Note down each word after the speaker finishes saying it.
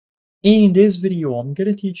In this video, I'm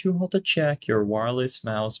gonna teach you how to check your wireless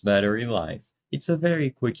mouse battery life. It's a very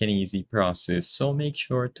quick and easy process, so make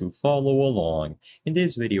sure to follow along. In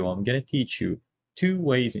this video, I'm gonna teach you two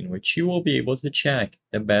ways in which you will be able to check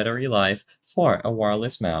the battery life for a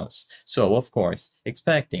wireless mouse. So, of course,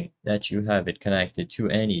 expecting that you have it connected to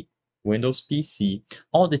any Windows PC,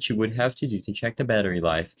 all that you would have to do to check the battery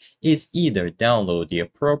life is either download the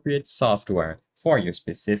appropriate software for your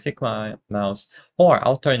specific mouse, or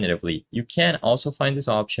alternatively, you can also find this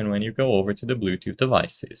option when you go over to the Bluetooth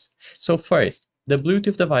devices. So first, the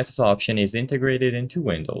Bluetooth devices option is integrated into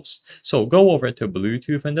Windows. So go over to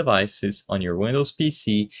Bluetooth and devices on your Windows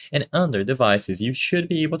PC, and under devices, you should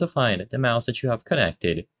be able to find the mouse that you have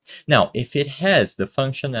connected. Now, if it has the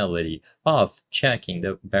functionality of checking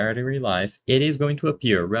the battery life, it is going to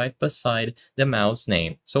appear right beside the mouse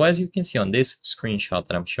name. So as you can see on this screenshot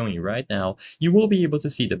that I'm showing you right now, you will be able to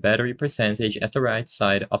see the battery percentage at the right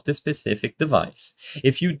side of the specific device.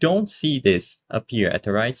 If you don't see this appear at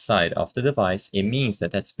the right side of the device, it means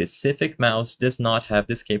that that specific mouse does not have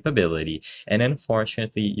this capability, and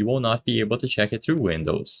unfortunately, you will not be able to check it through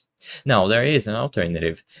Windows. Now, there is an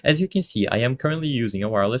alternative. As you can see, I am currently using a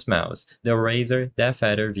wireless mouse, the Razer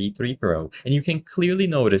DeathAdder V3 Pro, and you can clearly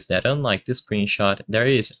notice that unlike the screenshot, there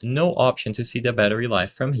is no option to see the battery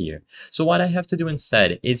life from here. So what I have to do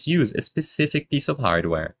instead is use a specific piece of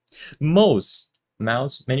hardware. Most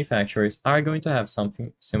mouse manufacturers are going to have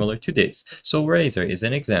something similar to this. So Razer is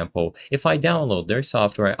an example. If I download their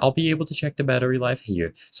software, I'll be able to check the battery life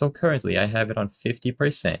here. So currently I have it on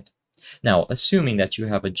 50%. Now, assuming that you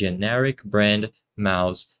have a generic brand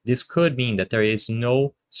mouse, this could mean that there is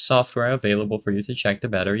no software available for you to check the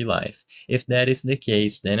battery life. If that is the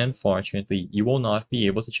case, then unfortunately, you will not be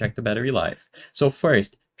able to check the battery life. So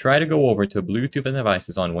first, try to go over to Bluetooth and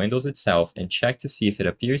devices on Windows itself and check to see if it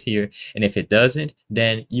appears here, and if it doesn't,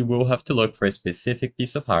 then you will have to look for a specific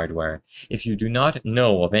piece of hardware. If you do not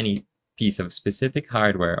know of any piece of specific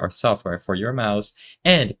hardware or software for your mouse,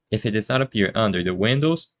 and if it does not appear under the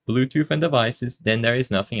Windows, Bluetooth, and devices, then there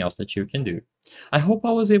is nothing else that you can do. I hope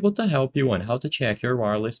I was able to help you on how to check your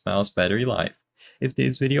wireless mouse battery life. If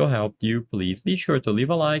this video helped you, please be sure to leave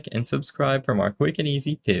a like and subscribe for more quick and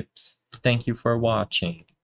easy tips. Thank you for watching.